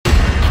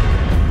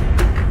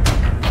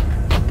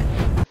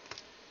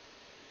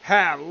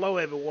Hello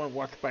everyone,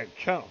 welcome back to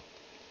the channel.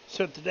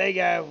 So today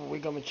guys, we're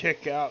going to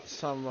check out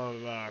some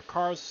of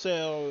car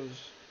sales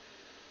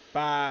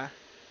by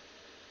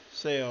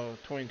sale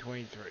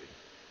 2023.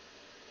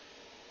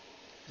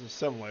 It's a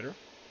simulator.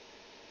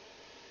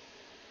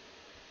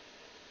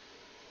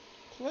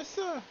 So let's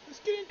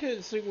get into it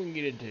and see what we can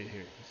get into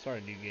here.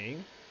 Start a new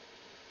game.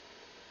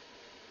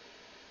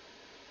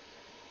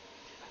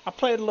 I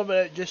played a little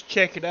bit, just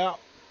check it out.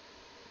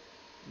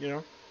 You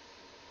know.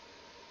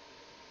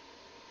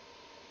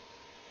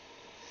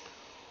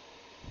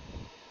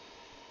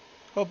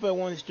 Hope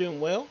everyone's doing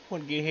well.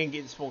 Want to get here and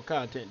get some more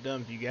content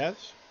done for you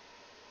guys.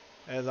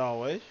 As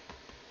always.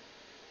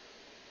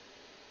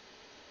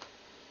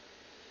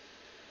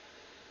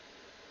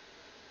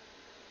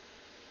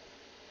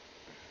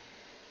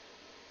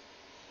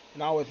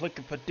 And always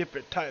looking for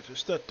different types of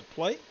stuff to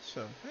play.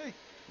 So, hey,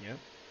 yeah.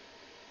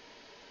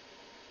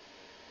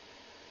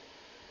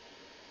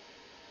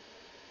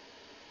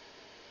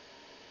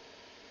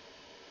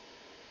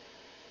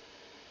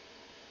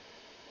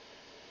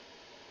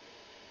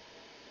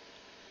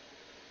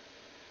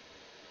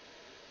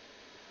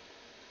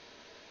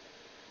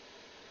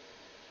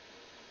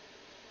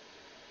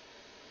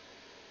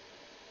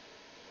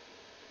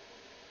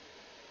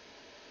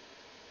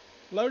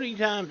 Loading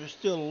times are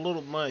still a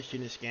little much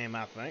in this game,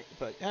 I think.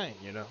 But, hey,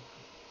 you know.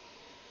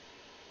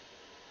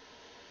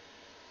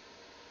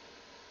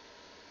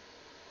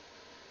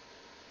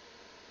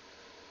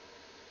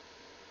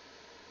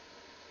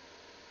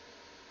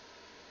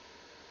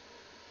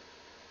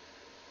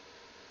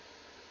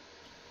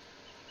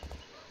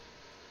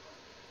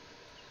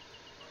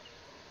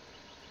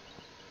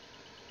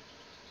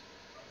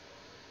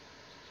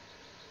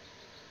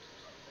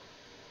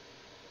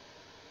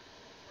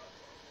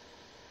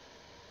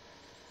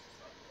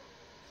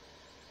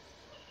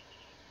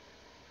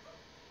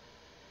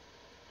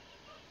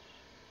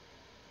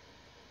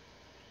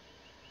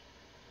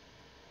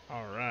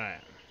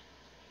 Alright.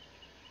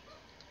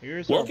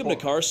 Here's Welcome to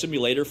Car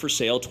Simulator for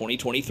Sale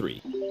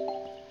 2023.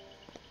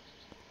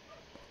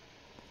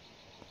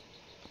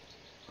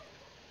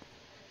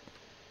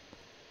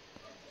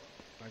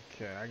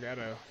 Okay, I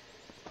gotta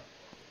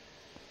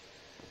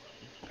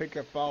pick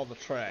up all the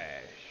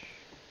trash.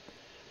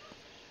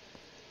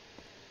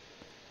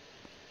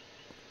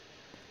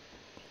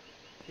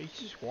 He's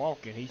just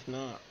walking, he's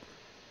not.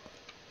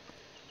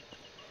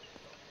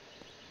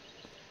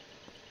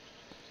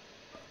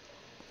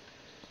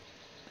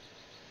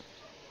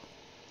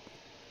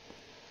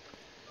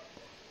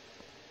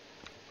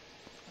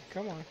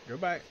 Come on, go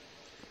back.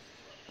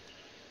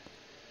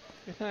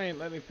 This ain't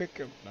let me pick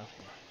up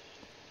nothing.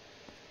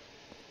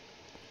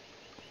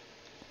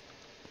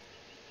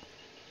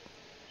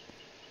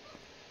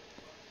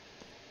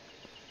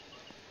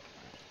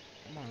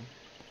 Come on.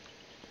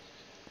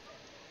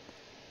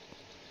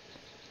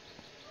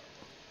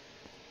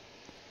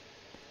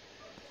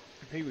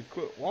 If he would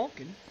quit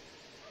walking.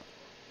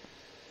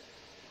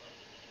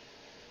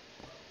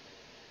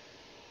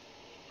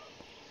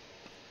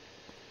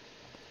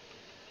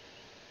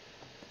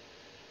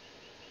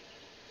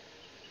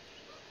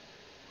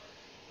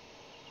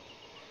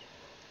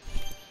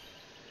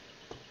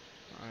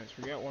 Alright, so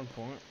we got 1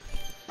 point.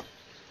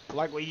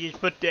 Like we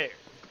just put that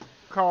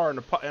car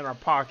in our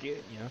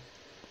pocket, you know.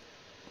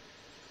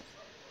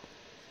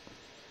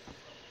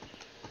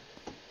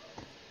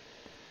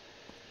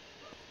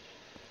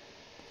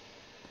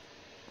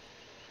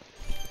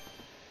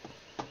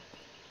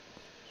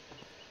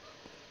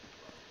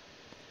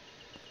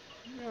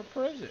 Yeah,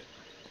 press it.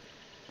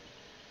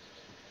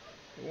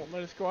 It won't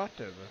let us go out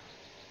there though.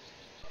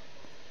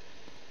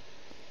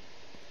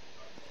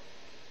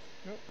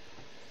 Nope.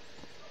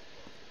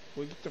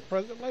 We'll get the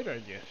present later, I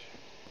guess.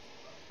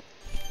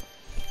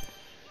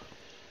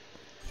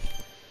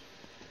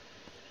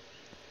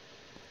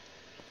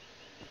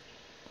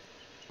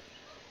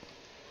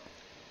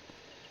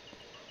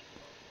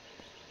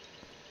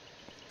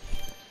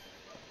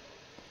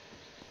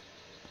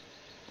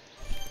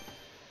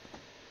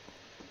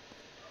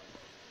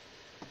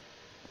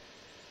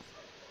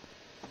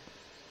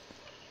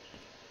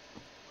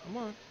 Come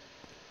on.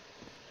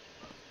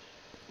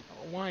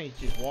 Oh, why he's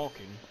just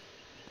walking?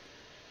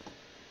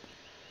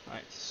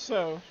 Alright,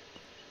 so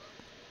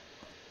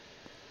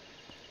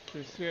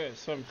just got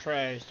some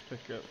trash to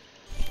pick up.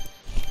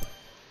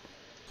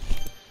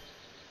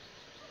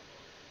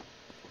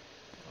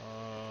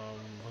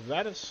 Was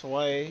that a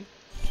sleigh?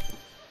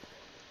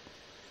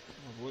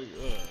 I believe,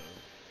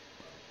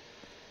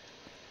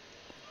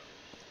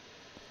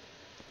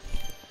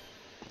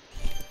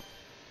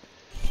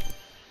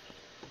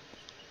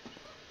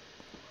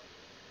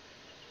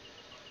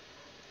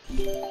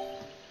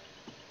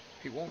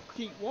 He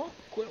won't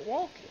quit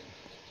walking.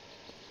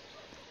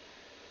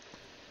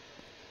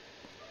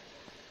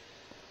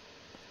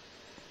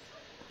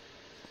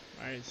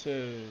 Alright, it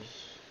says,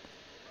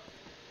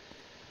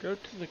 go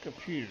to the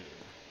computer.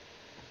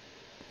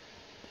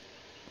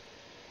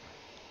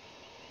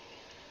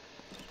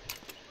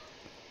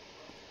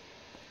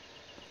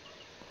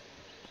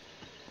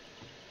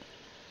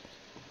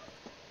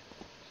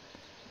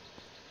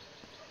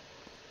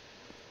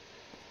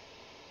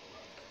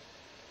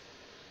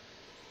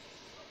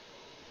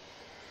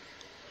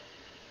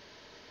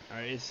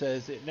 Alright, it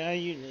says that now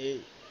we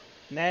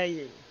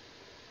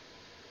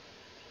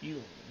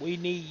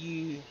need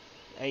you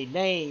a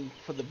name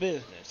for the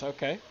business.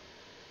 Okay.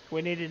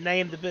 We need to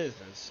name the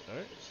business.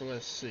 Alright, so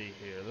let's see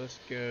here. Let's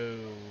go.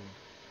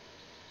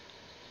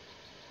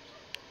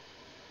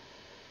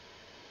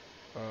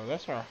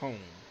 That's our home.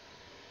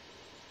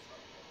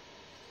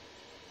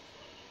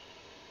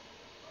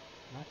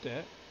 Not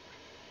that.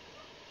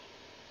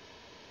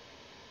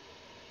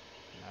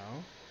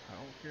 No, I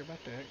don't care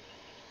about that.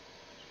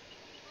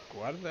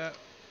 Go out of that.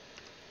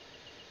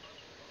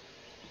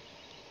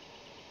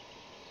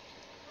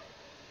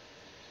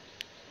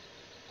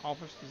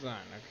 Office design,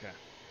 okay.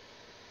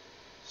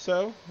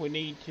 So, we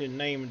need to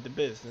name the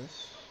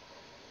business.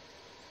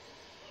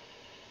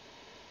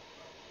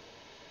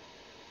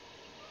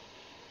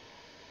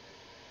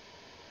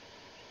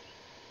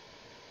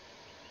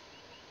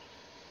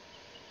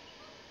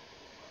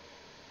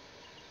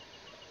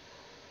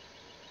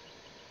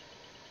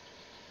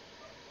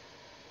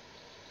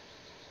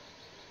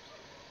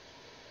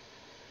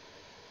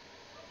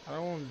 I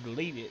don't want to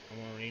delete it, I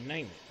want to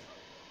rename it.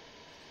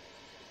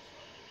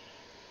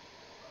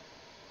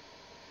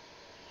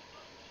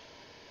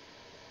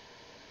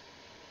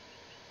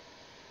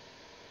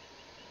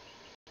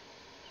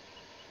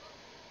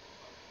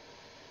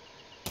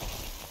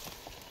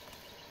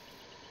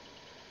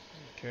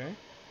 Okay.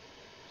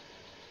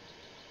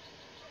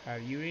 How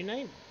do you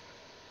rename it?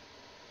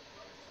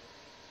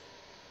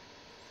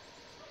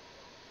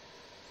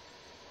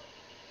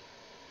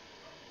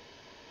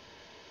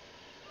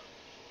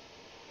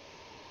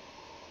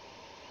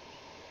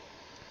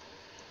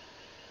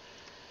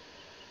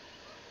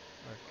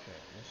 Okay,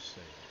 let's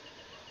see.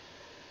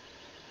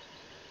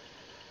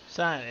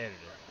 Sign editor.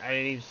 I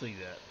didn't even see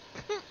that.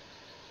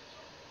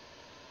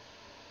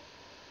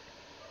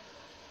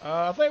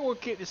 I think we'll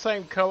keep the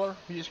same color.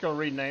 We're just gonna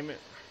rename it.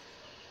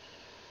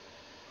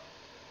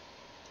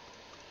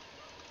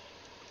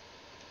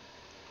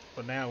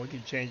 But now we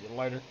can change it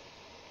later.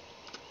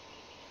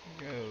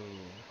 Go.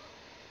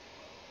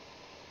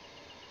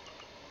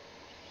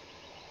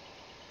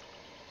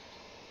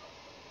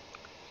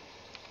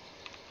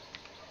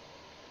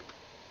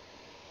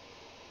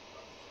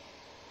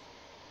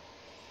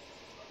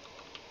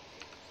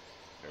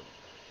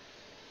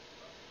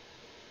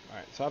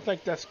 Alright, so I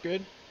think that's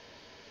good.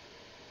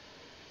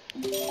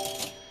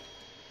 As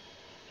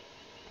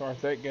far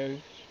as that goes.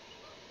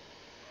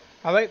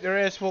 I think the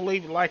rest we'll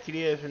leave it like it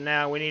is for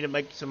now. We need to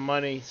make some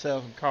money,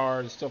 sell some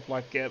cars and stuff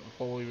like that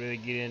before we really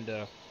get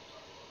into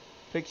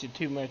fixing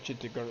too much at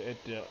the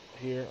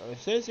here. It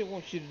says it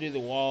wants you to do the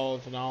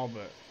walls and all,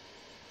 but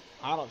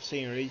I don't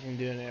see any reason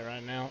doing that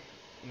right now.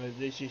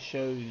 This just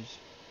shows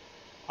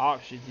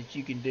options that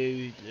you can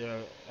do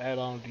to add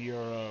on to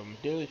your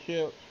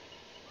dealership.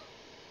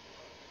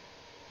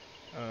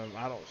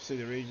 I don't see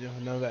the reason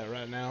to know that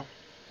right now,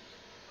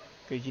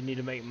 because you need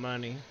to make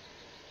money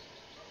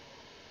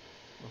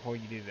before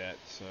you do that.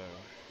 So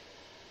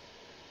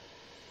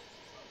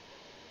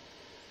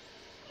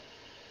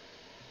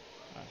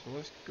alright, so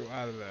let's go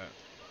out of that.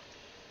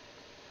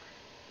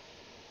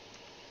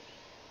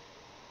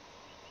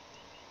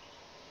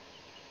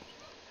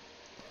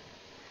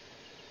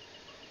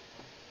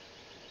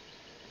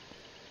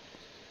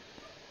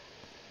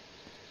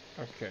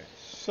 Okay,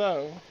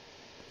 so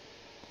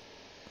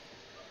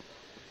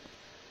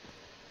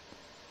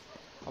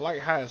I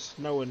like how it's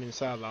snowing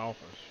inside the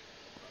office.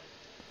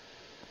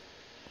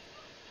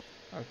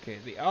 Okay,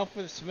 the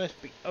office must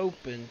be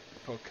open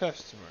for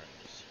customers.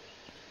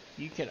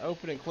 You can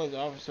open and close the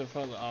office in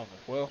front of the office.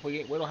 Well,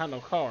 we don't have no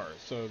cars,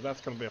 so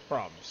that's going to be a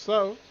problem.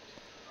 So,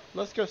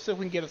 let's go see if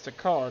we can get us a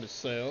car to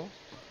sell.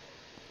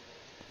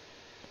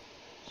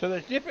 So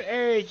there's different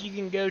areas you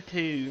can go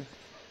to.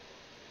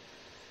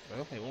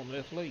 Well, they won't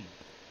let us leave.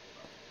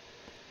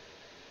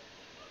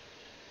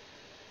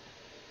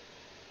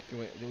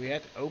 Do we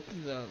have to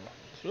open the...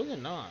 It's really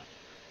not.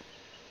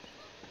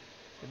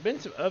 There've been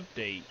some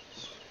updates.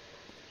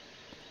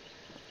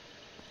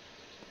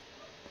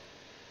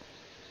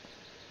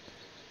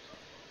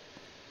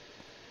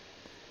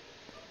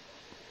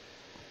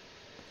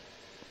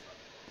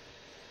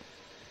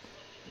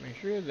 Make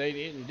sure they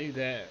didn't do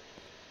that.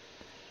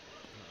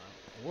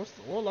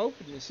 We'll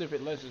open it and see if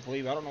it lets us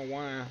leave. I don't know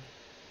why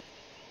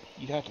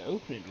you'd have to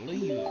open it to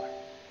leave.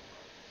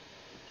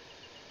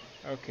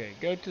 Okay,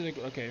 go to the...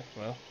 Okay,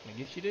 well, I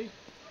guess you do.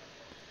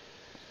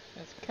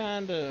 That's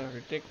kinda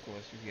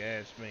ridiculous if you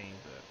ask me,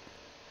 but...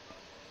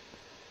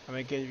 I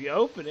mean, 'cause if you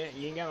open it,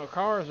 you ain't got no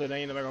cars, so they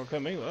ain't nobody gonna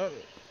come in. Look,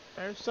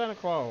 there's Santa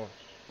Claus.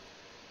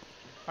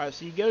 Alright,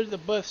 so you go to the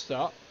bus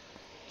stop,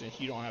 since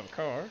you don't have a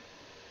car.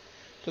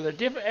 So there are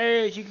different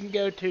areas you can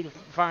go to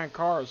find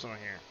cars on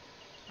here.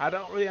 I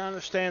don't really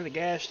understand the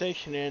gas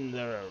station and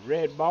the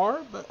red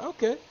bar, but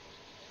okay.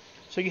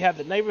 So you have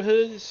the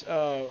neighborhoods.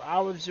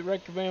 I would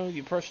recommend when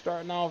you're first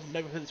starting off, the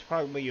neighborhood is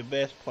probably your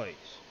best place.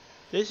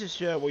 This is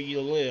where you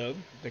live.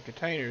 The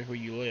container is where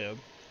you live.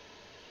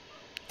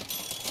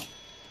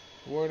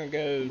 We're gonna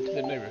go to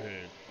the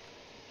neighborhood.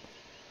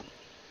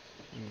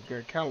 We're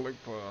gonna kind of look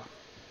for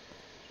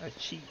a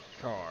cheap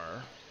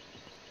car.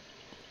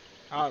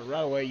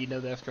 Right away you know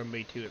that's going to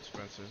be too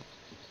expensive.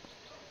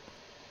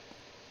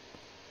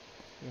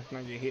 Let's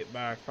not get hit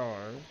by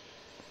cars.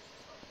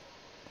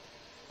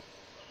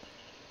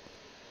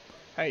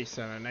 Hey,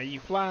 son, now you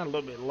flying a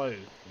little bit low.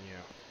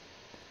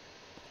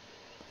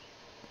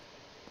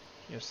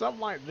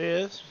 Something like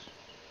this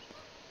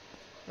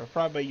will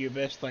probably be your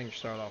best thing to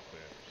start off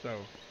with. So,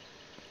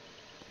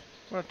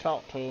 I'm going to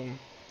talk to him.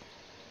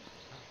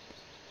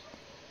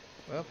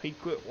 Well, if he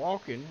quit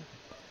walking.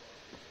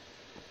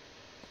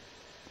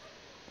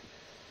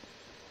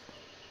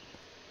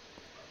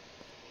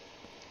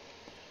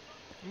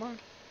 Come on.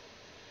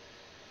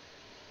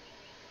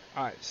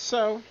 Alright,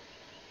 so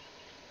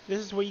this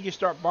is where you can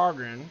start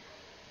bargaining.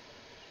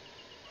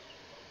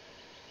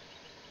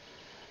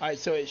 Alright,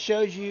 so it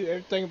shows you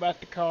everything about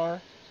the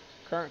car.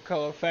 Current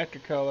color, factory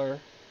color,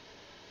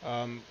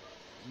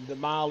 the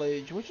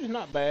mileage, which is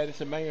not bad. It's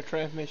a manual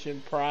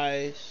transmission,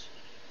 price.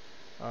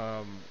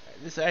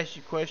 This asks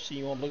you a question.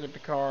 You want to look at the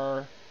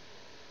car,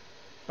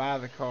 buy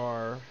the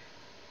car.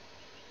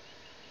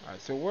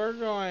 Alright, so we're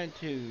going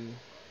to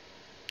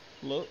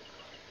look.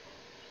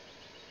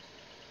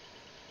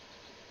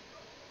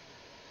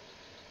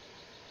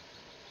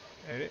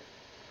 Edit.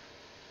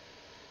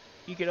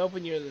 You can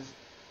open your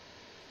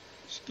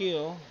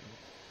skill,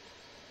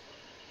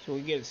 so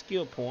we get a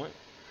skill point.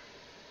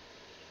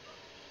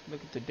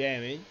 Look at the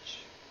damage.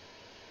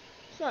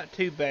 It's not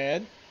too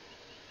bad.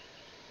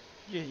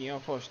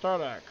 Just, for a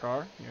start out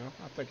car,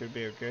 I think it'd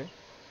be okay.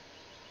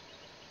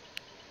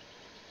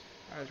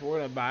 Alright, so we're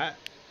gonna buy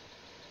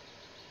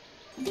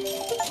it.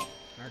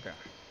 Okay.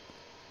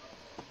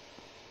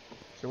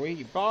 So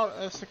we bought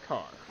us a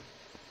car.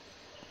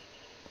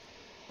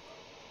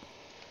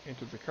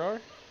 Enter the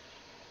car.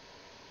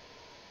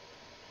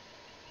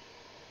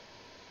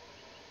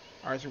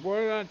 Alright, so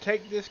we're going to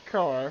take this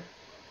car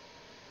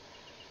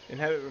and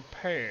have it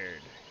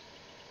repaired.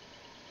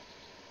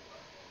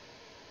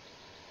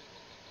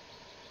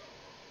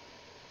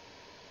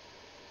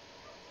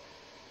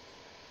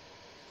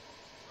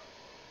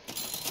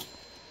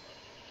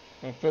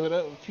 I'm going to fill it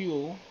up with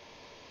fuel.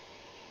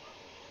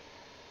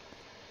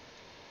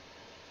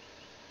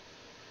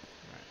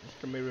 Alright, it's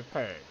going to be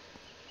repaired.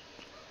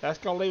 That's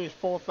going to leave us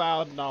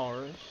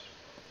 $4,000.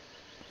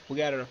 We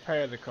got to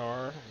repair the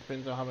car.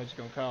 Depends on how much it's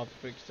going to cost to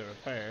fix the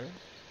repair.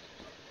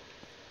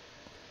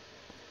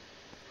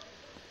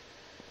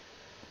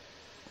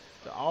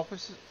 The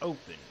office is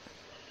open.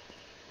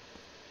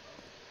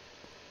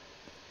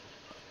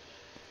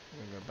 I'm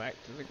going to go back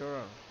to the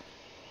garage.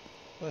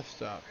 Let's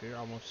stop here.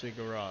 I'm going to see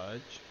garage.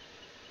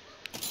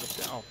 Look at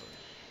the office.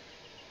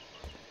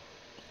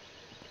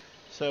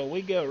 So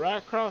we go right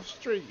across the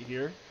street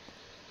here.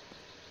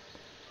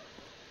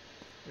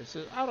 This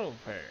is auto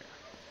repair.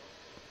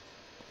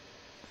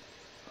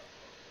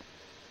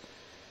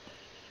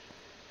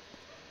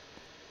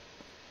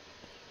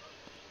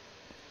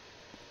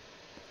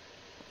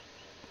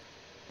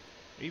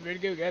 You ready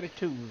to go? Got the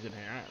tools in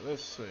here. Alright,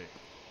 let's see.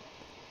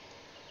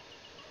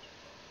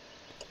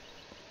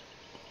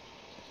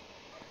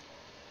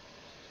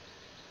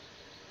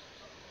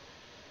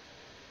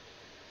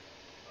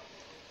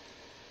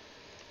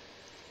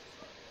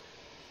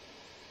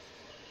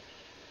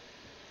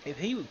 If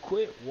he would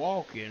quit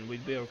walking,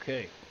 we'd be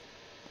okay.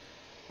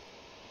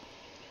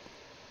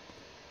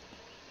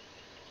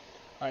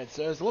 Alright,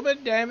 so there's a little bit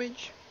of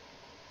damage.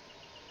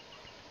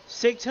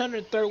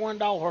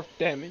 $631 worth of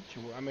damage.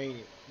 I mean,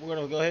 we're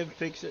going to go ahead and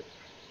fix it.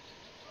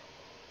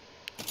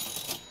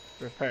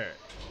 Repair it.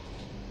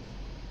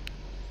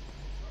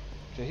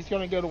 So he's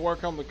going to go to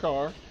work on the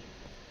car.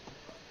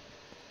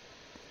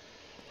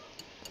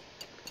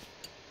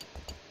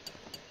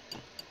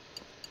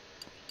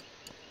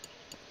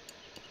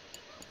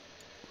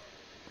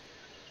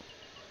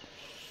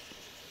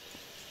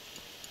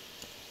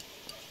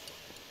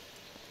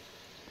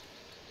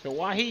 So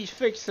while he's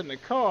fixing the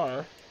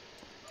car,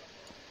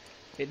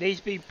 it needs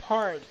to be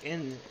parked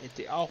at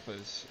the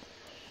office.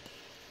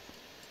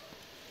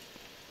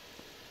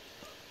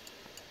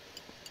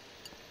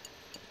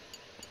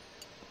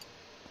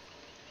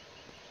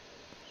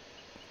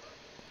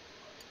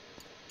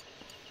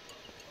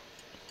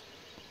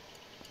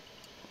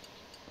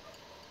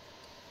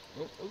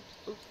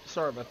 Oh,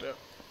 sorry about that.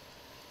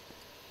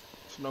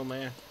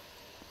 Snowman.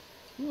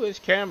 Ooh, this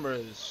camera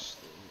is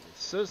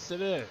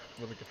sensitive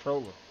with a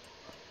controller.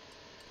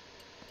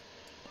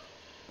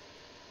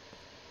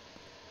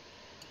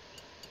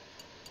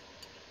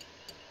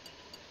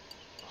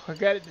 I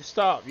got it to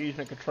stop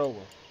using a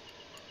controller.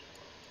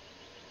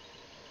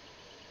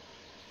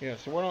 Yeah,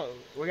 so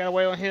we gotta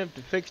wait on him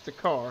to fix the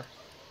car.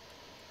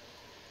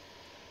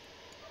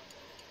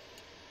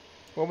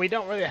 Well, we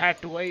don't really have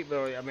to wait,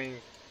 but I mean,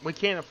 we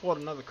can't afford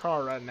another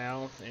car right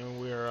now, and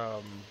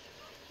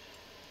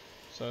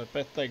so the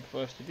best thing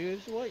for us to do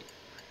is wait.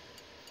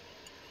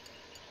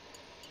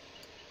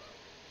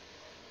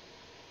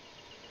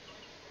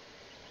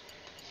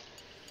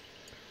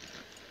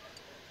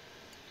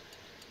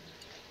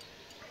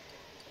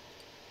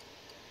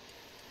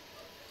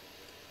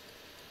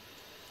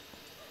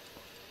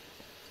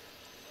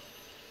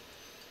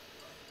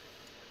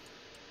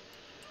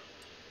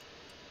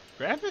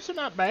 Graphics are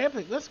not bad,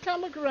 but let's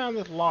kind of look around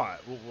this lot.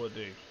 What we'll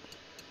do.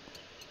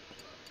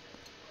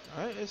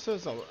 Alright, it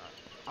says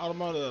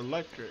automotive,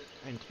 electric,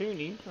 and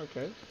tuning.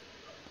 Okay.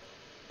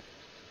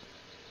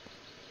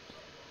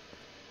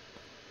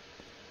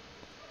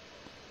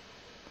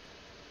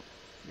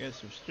 Got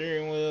some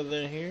steering wheels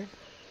in here.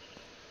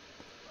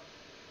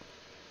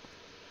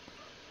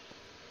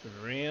 The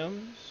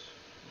rims.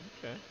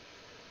 Okay.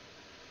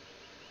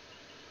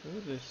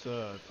 What this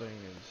thing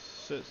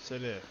is?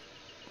 Sit there.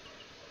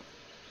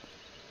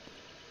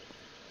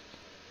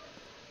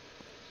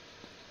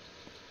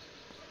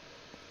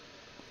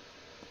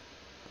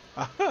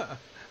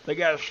 They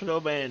got a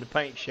snowman in the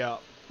paint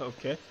shop.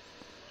 Okay.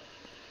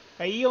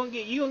 Hey, you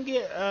gonna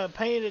get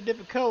painted a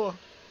different color.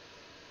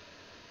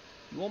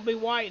 You won't be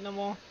white no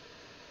more.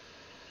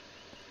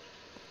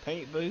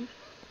 Paint booth.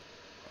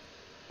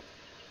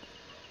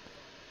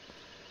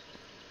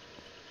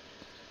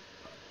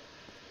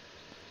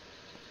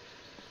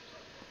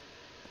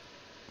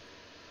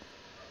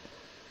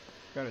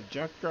 Got a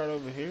junkyard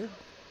over here.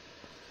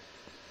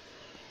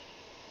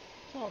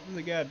 Talk to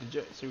the guy at the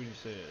junk. See what he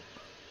says.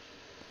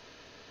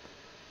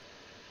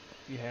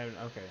 You have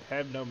okay.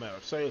 Have no metal.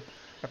 So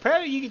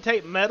apparently you can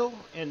take metal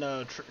and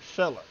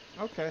sell it.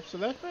 Okay, so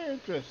that's very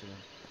interesting.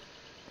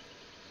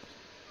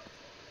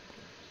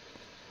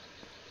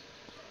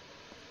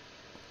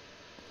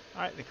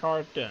 Alright, the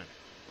car's done.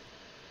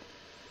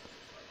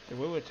 So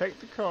we will take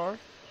the car.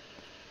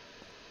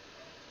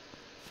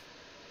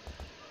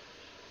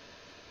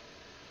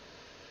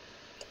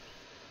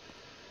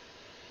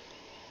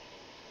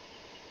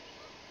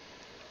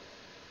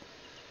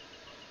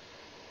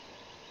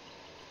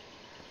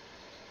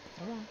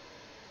 Come on.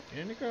 Get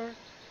in the car.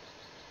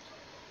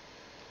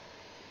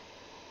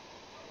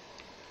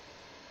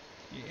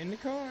 Get in the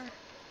car.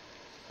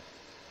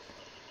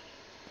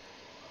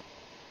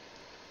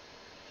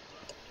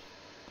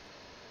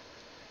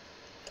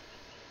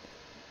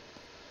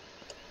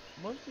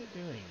 What's it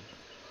doing?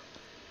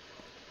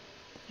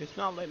 It's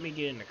not letting me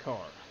get in the car.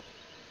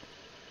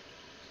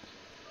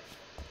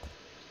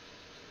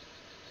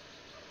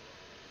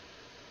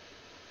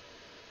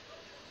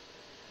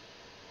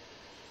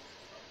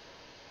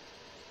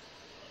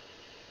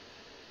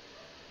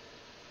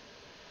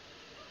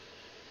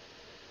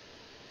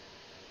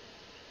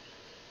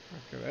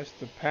 Okay, that's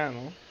the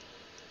panel.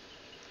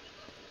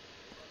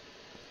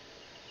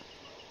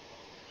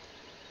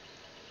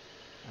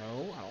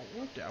 No, I don't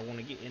want that. I want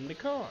to get in the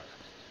car.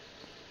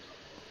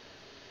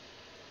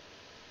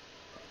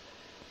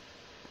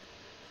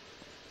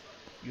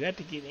 You have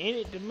to get in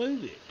it to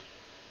move it.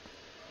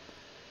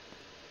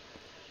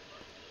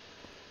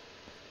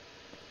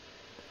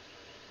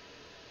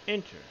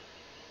 Enter.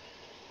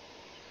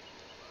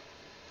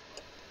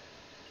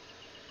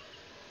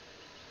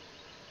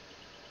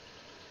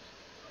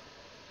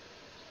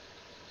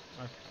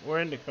 Okay, we're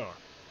in the car.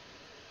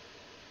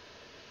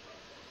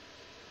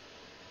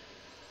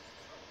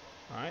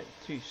 Alright,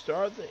 to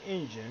start the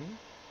engine,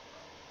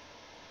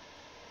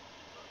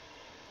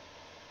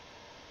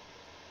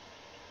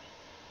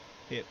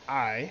 hit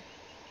I.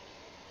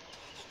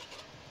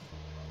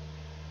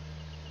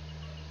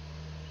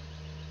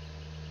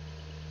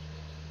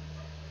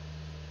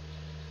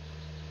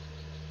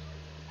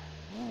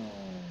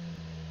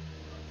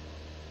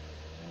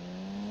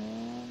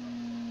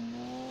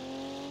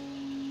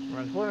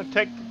 Right, so we're going to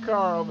take the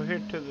car over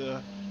here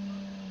to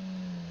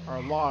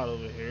our lot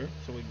over here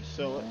so we can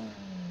sell it.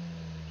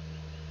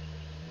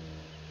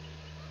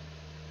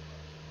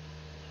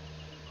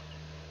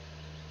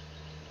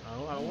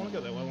 Oh, I don't want to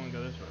go that way. I want to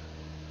go this way.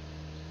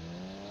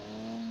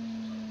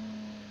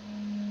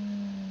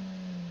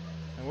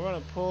 And we're going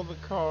to pull the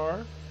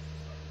car.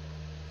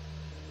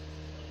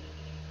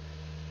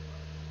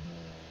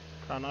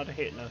 Try not to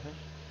hit nothing.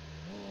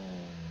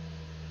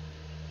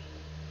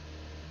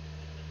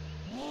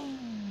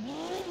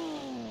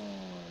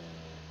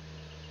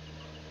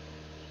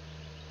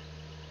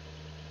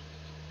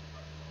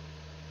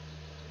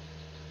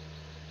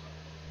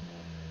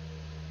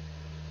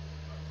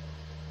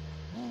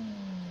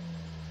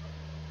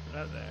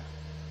 Right there.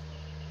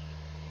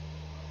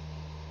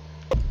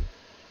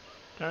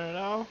 Turn it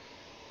off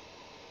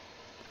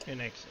and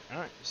exit.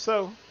 Alright,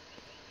 so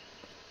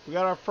we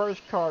got our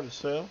first car to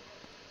sell.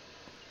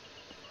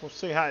 We'll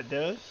see how it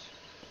does.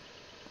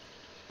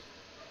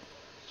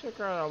 Check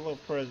out our little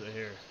present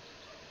here.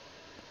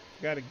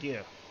 Got a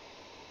gift.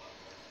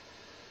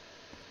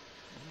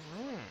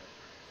 Alright.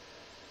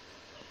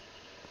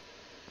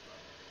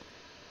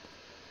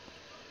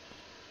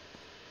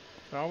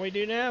 So all we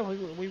do now,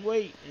 we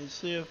wait and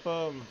see if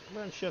we're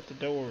gonna shut the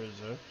doors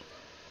though.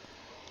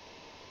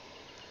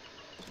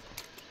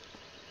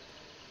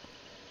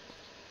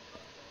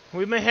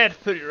 We may have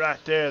to put it right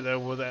there though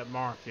where that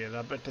mark is.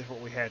 I bet that's what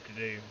we have to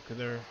do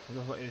because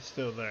it's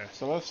still there.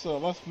 So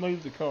let's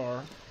move the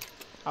car.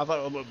 I thought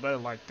it would look better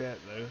like that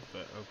though,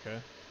 but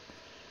okay.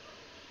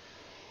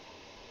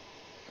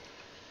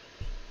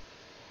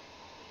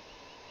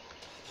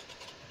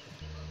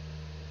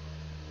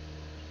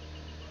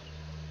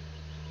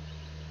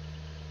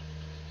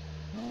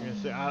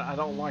 See, I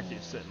don't like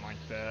it sitting like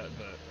that,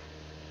 but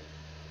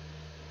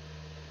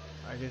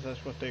I guess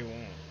that's what they want.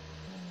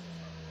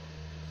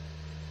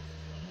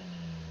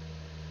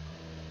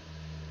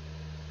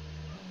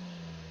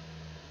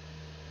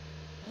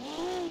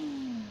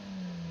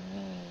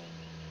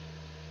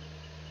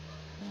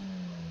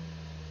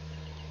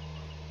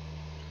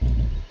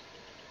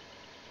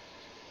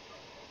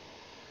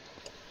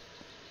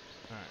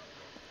 Alright.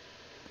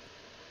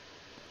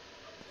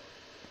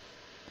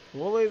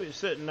 We'll leave it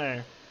sitting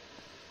there.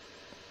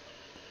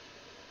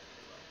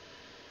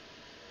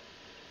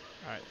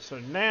 Alright, so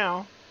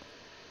now,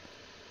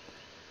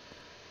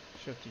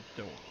 shut these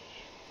doors.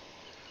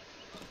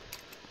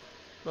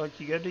 Look,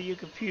 you go to your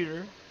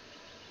computer.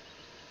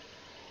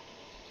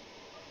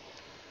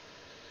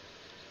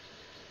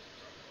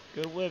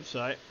 Go to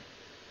website.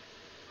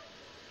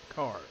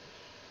 Cars.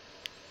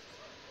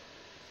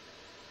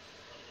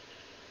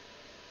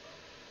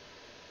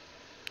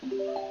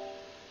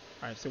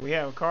 Alright, so we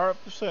have a car up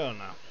for sale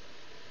now.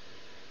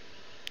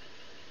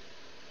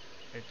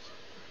 It's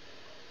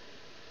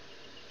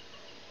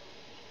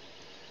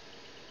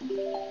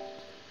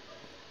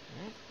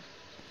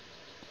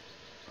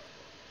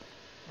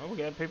oh, we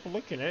got people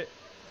looking at it.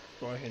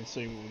 Go ahead and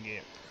see what we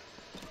get.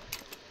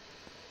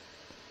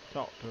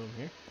 Talk to them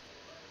here.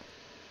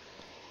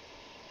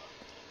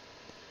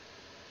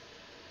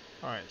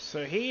 Alright,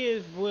 so he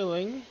is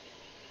willing.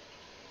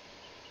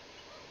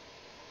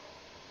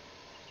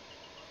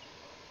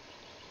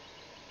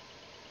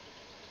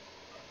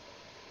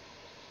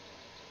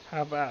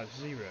 How about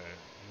 0?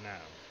 No.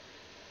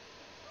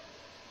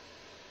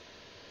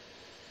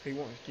 He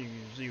wants to give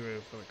you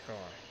 0 for the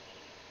car.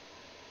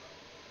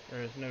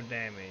 There is no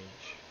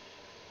damage.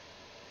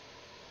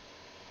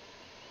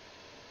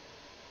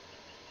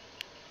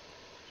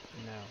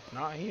 No,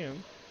 not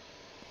him.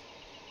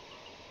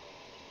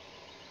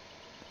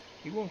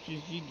 He wants you.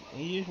 He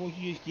just wants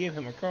you to just give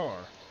him a car.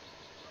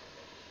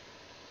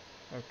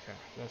 Okay,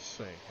 let's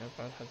see.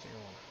 How's it going?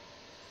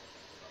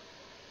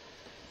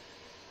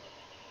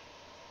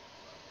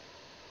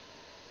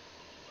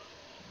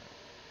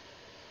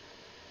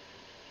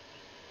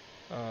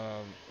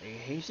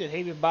 He said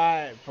he would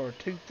buy it for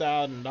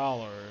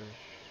 $2,000.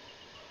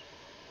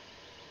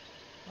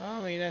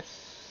 I mean,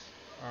 that's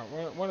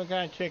alright. We're gonna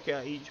kind of check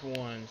out each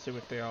one, see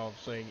what they all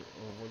say,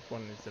 or which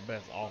one is the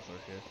best offer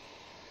here.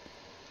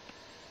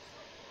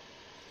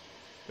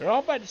 They're all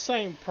about the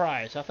same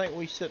price. I think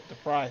we set the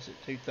price at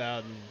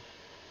 $2,000. Is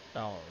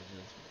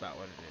about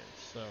what it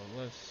is. So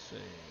let's see.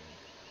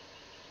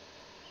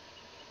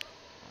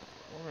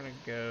 We're gonna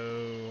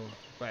go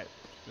back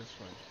to this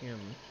one, him.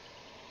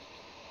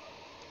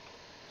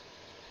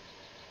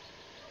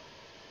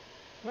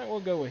 I think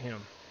we'll go with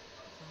him.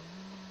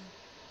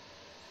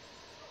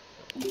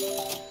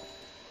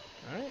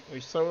 Alright, we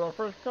sold our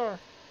first car.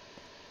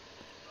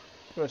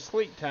 So it's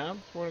sleep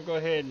time. So we're gonna go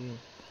ahead and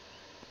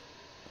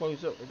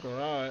close up the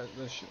garage.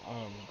 This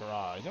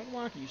garage. I don't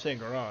like it you say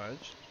garage.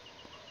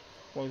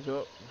 Close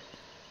up.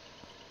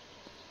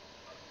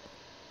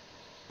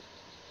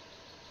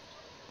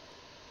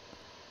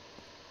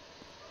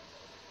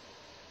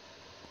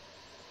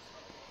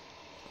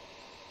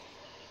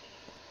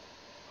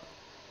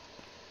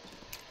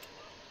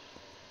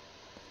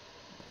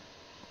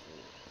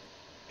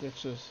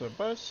 Gets us a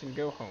bus and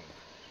go home.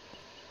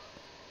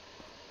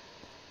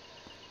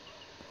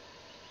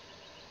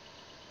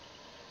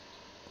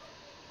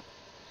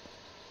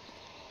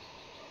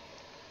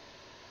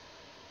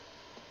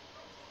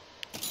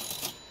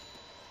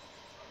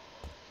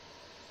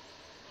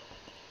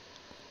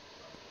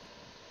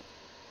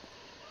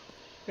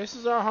 This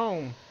is our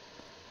home.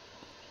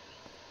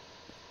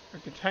 A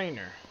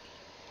container.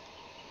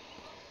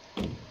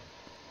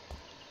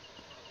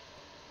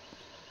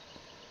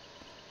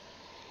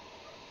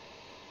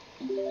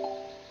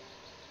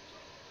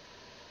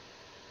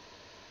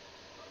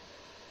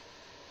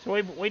 So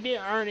we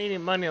didn't earn any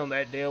money on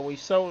that deal. We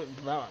sold it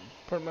about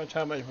pretty much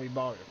how much we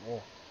bought it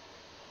for.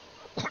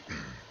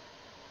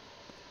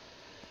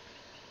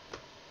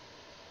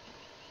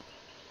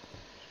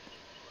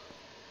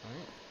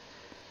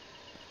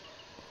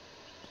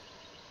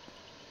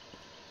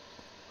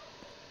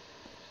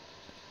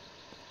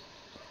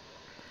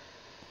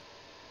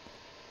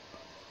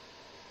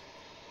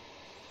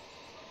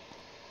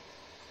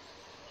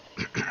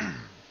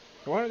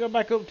 So we're going to go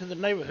back up to the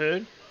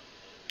neighborhood.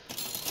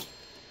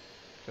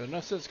 There's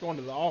no sense going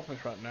to the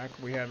office right now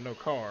because we have no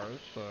cars,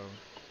 so.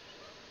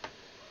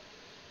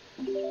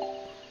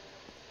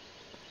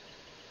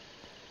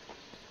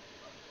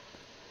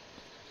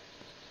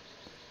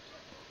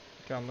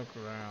 Kind of look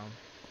around.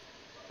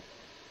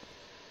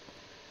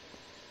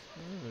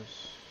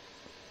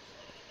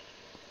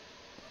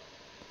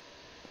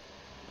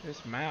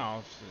 This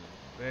mouse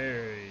is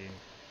very.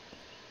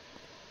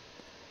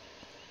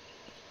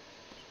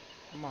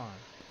 Come on.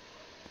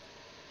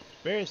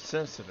 Very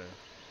sensitive.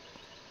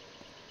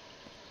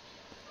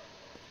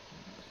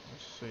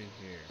 Let's see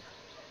here.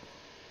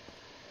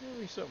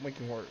 Maybe something we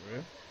can work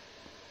with.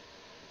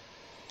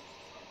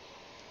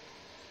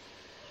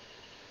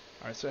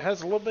 Alright, so it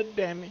has a little bit of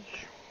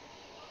damage.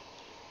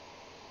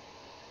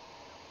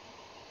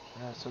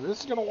 So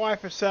this is gonna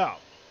wipe us out.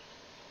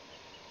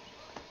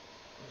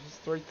 This is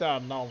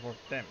 $3,000 worth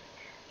of damage.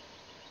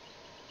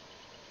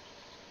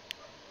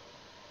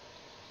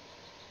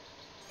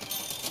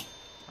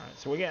 Alright,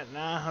 so we got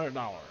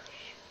 $900.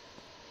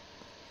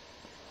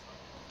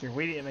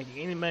 We didn't make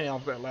any money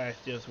off that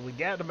last deal, so we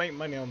got to make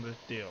money on this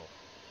deal.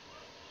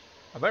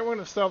 I think we're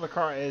gonna sell the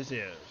car as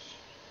is,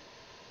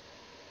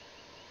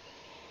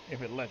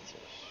 if it lets us.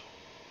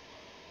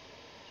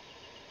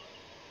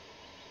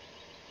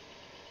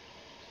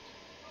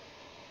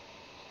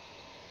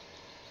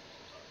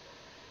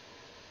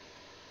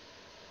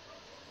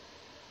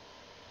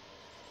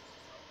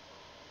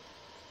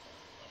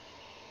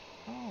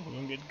 Oh, we're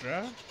gonna get to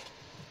drive.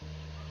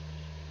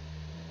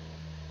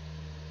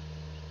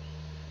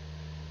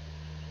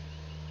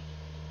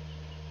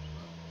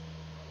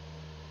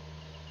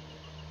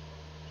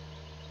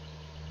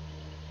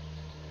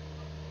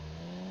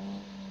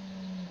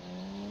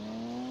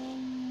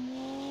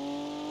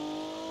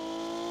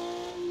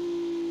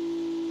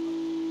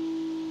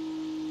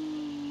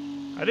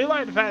 I do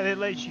like the fact that it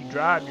lets you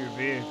drive your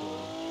vehicle.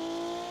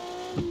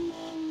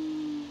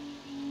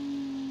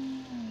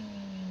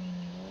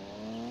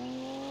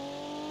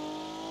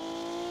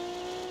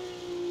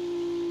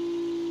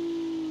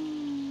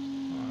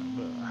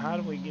 But how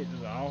do we get to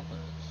the office?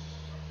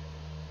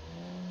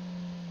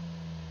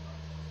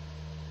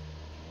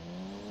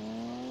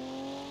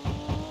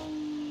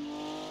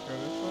 Go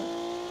this way?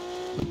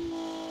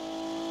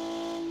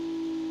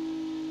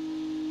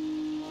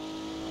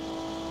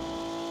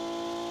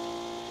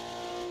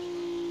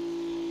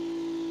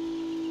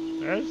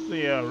 There's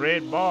the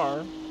red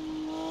bar.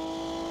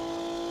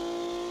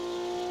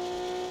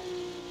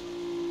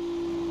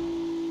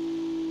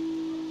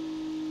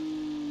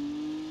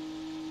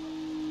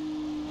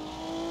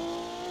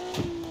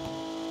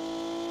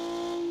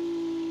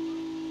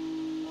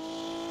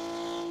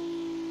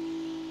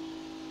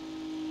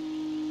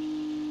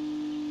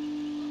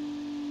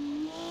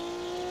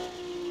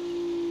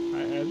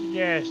 Alright, there's the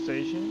gas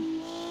station.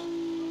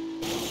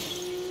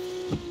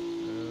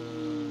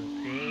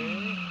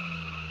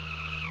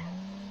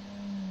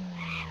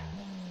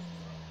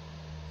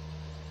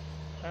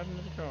 Out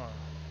into the car.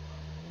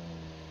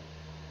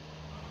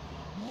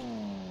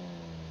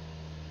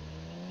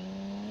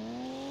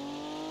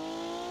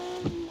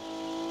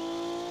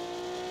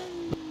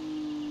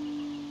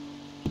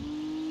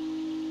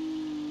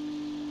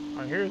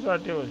 Alright, here's our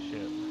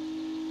dealership.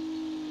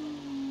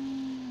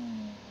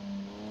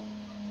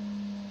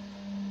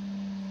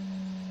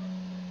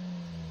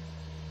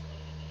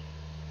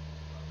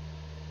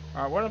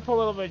 Alright, we're gonna pull a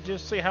little bit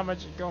just to see how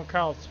much it's gonna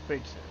cost to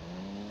fix it.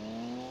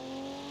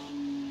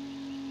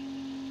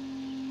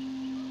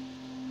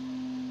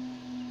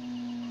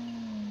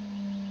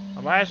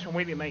 The last one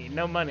we didn't make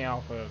no money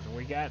off of, so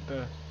we got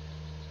to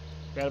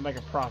make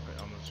a profit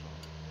on this one.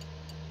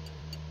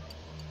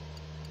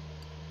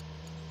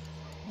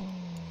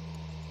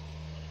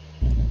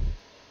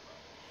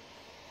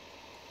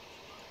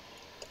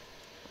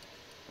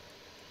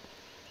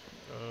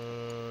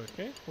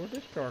 Okay, where'd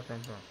this car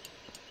come from?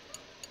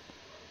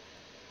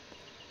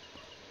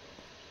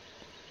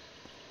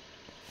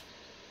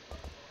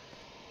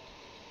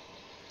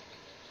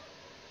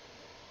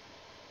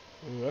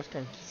 Ooh,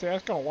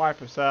 that's gonna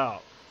wipe us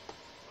out.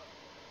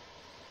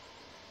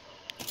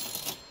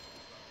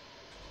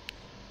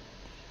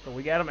 But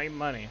we gotta make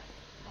money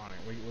on it.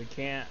 We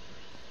can't.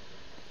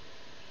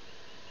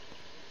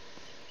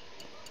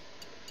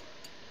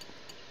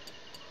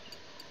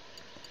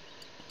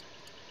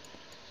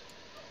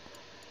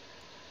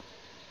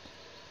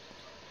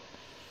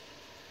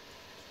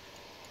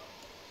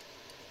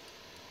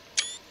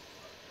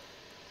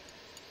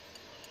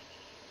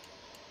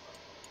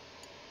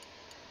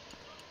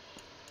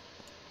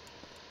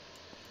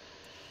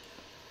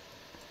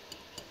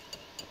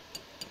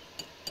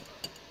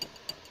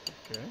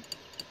 Okay.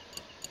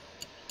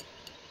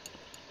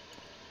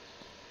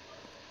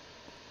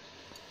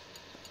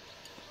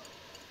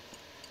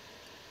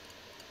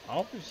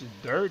 Office is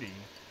dirty.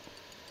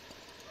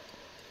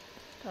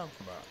 What are you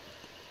talking about?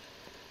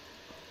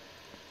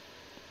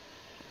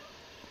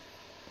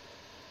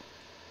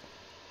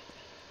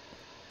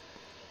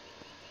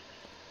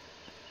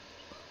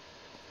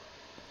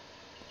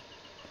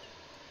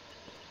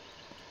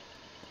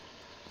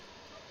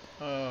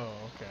 Oh,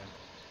 okay.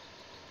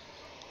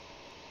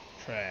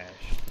 Trash.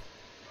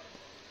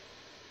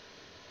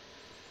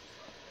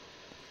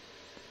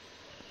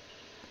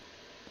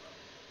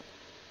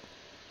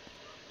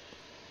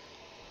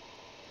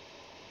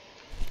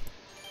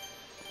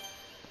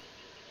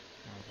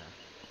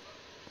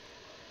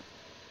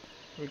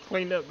 We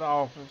cleaned up the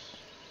office.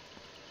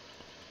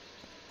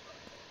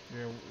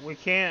 Yeah, we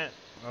can't,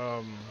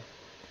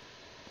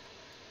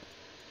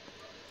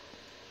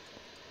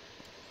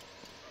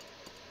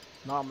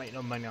 not make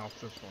no money off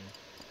this one.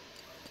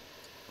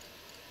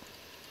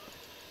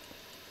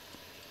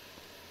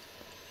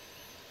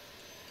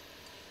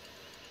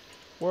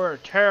 We're a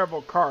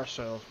terrible car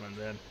salesman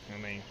then. I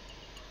mean,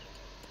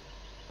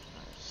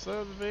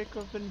 so the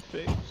vehicle's been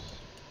fixed.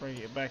 Bring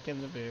it back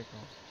in the vehicle.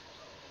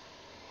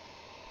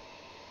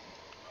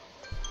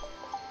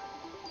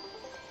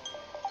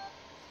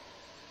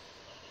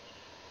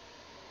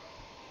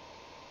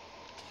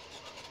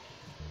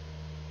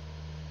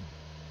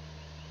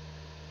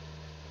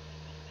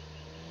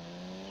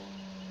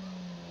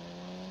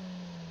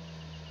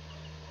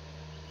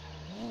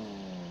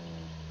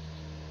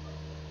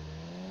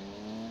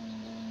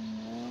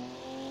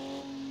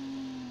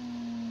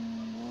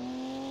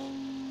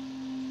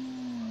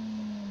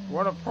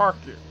 We're gonna park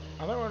it.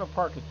 I think we're gonna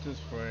park it this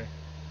way.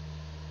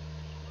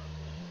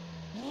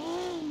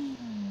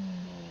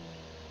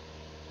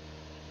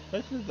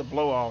 This is the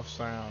blow off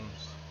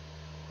sounds.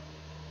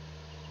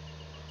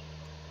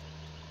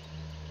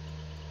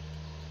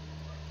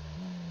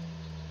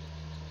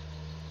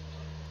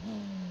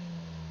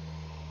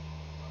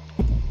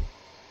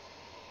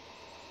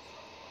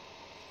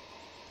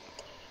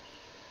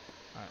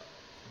 Alright,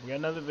 we got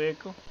another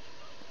vehicle.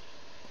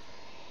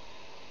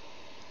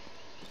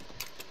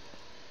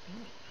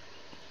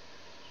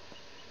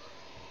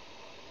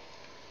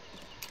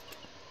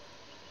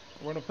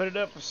 We're gonna put it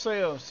up for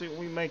sale and see what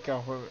we make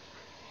off of it.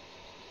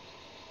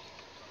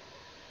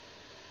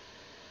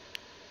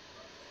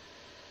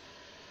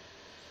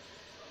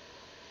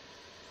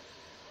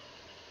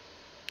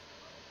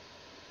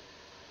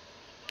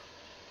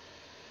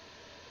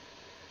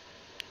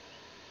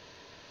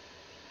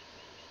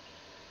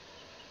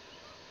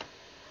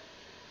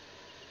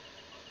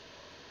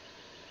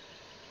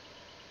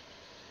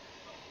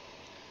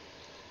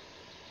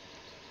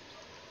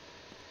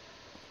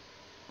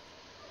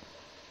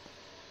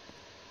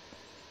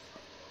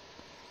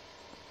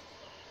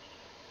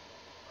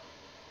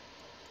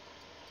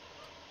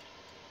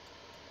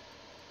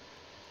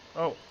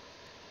 Oh,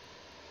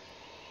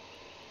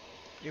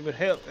 it would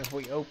help if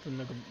we open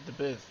the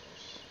business.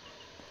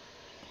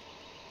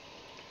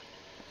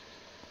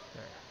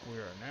 There, we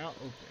are now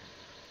open.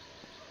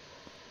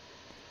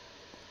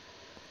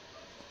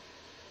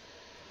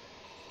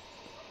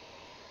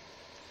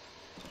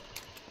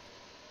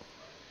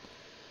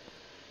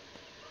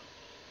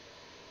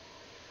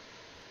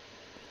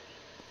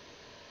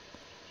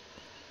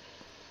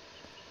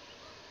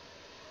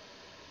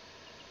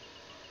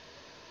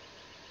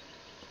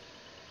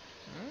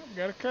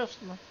 Got a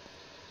customer.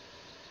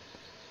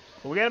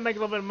 But we gotta make a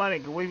little bit of money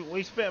because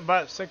we spent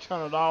about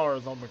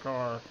 $600 on the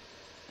car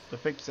to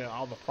fix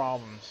all the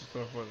problems and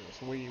stuff with it.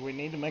 So we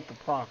need to make a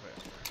profit.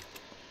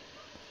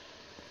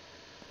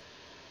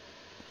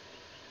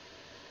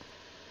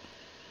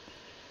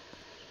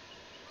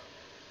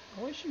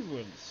 I wish you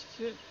would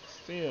sit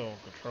still,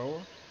 controller.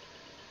 Right,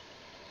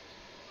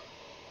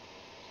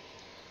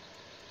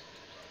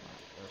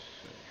 let's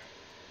see.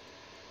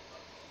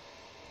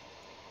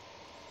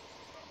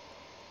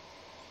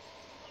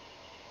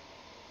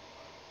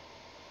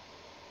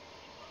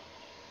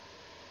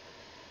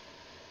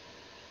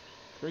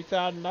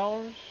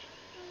 $3,000?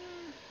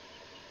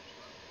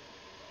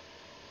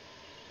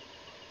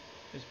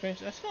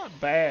 Expensive. That's not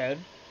bad.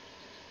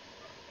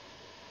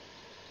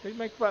 We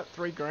make about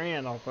 $3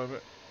 grand off of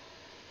it.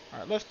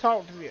 Alright, let's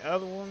talk to the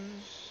other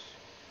ones.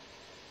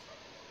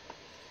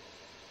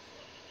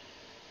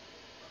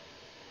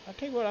 I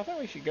tell you what, I think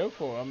we should go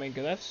for it. I mean,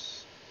 'cause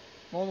that's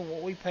more than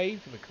what we paid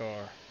for the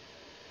car.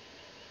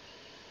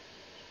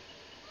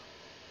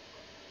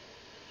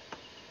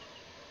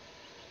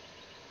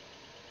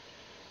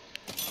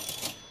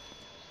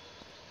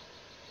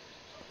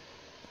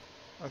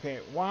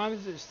 Okay, why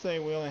does it say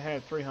we only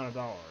had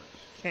 $300?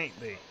 Can't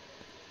be.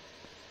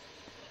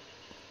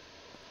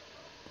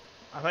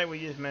 I think we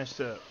just messed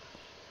up.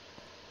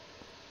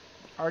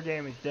 Our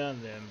game is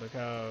done then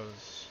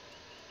because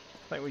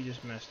I think we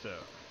just messed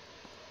up.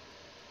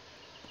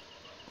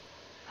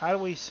 How do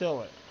we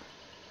sell it?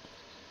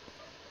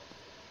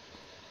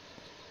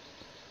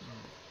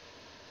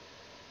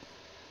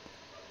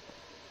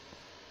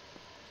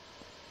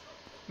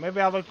 Maybe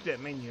I looked at that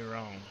menu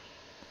wrong.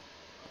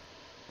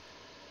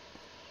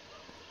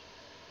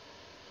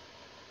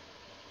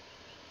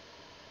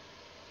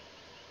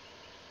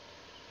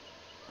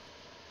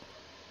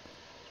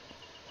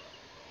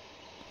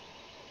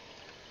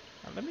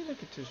 Let me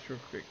look at this real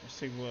quick and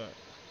see what.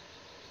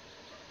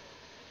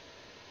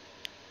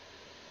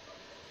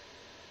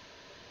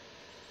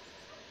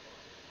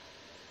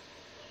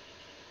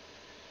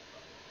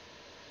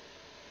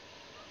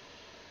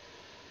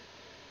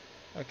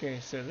 Okay,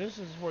 so this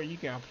is where you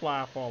can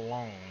apply for a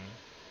loan.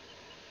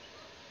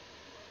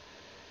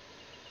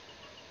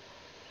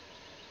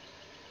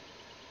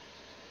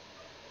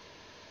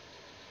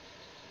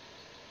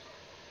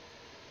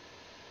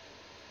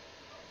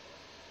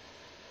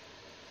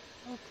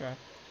 Okay.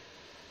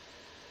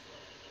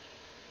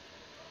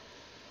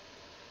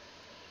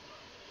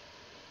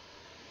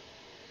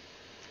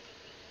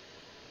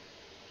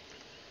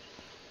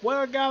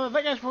 Well, guys, I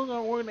think that's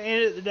where we're gonna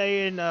end it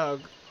today in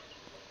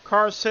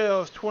Car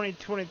Sales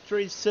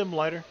 2023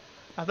 Simulator.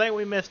 I think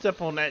we messed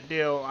up on that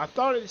deal. I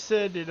thought it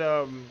said that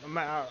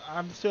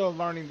I'm still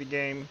learning the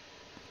game.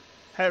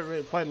 Haven't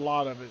really played a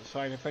lot of it, so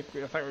I think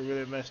we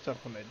really messed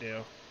up on that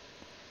deal.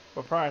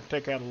 We'll probably have to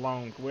take out a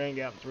loan 'cause we ain't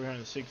got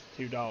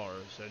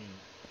 $362, and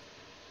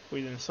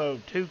we then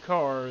sold 2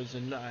 cars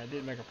and I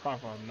didn't make a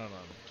profit on none of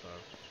them. So,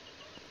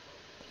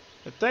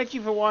 but thank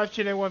you for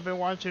watching. Everyone been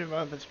watching.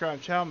 If subscribe to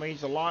the channel,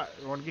 means a lot.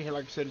 I want to get here,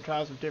 like I said, and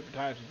try some different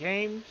types of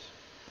games.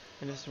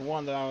 And this is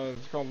one that I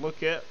was going to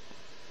look at.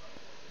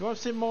 If you want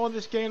to see more of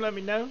this game, let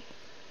me know.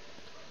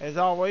 As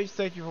always,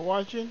 thank you for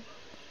watching,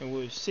 and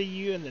we'll see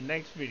you in the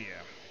next video.